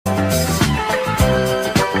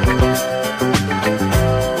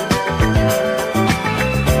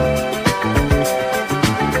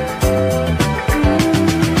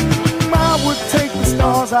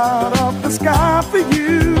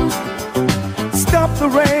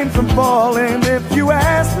stop the rain from falling if you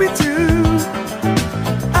ask me to.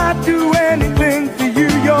 I'd do anything for you,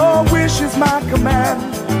 your wish is my command.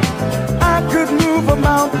 I could move a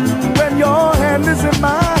mountain when your hand is in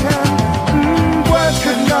my hand. Words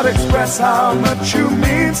could not express how much you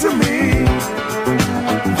mean to me.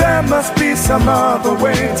 There must be some other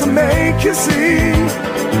way to make you see.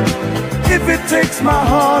 If it takes my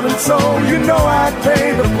heart and soul, you know I'd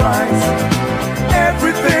pay the price.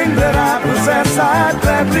 Everything that I possess, I'd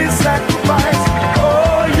gladly sacrifice.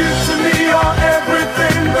 Oh, you to me are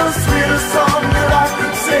everything, the sweetest song that I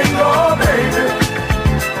could sing. Oh, baby,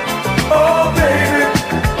 oh, baby.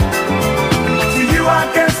 To you I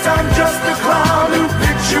guess I'm just a clown who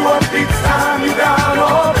picks you up each time you're down.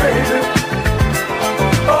 Oh, baby,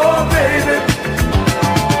 oh, baby.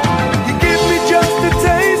 You give me just a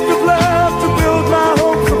taste of love to build my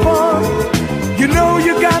hopes upon. You know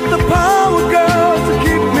you got the power, girl, to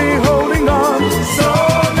keep me holding on. So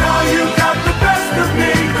now you got the best of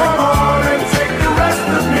me. Come on and take the rest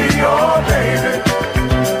of me, oh baby.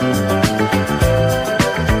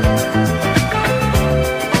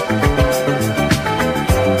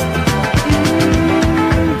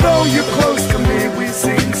 Though you're close to me, we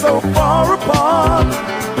seem so far apart.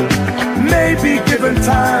 Maybe given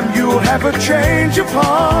time, you'll have a change of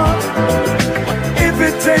heart. If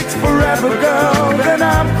it takes forever, girl, then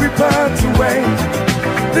I'm prepared to wait.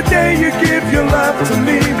 The day you give your love to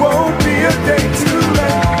me won't be a day too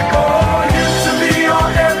late.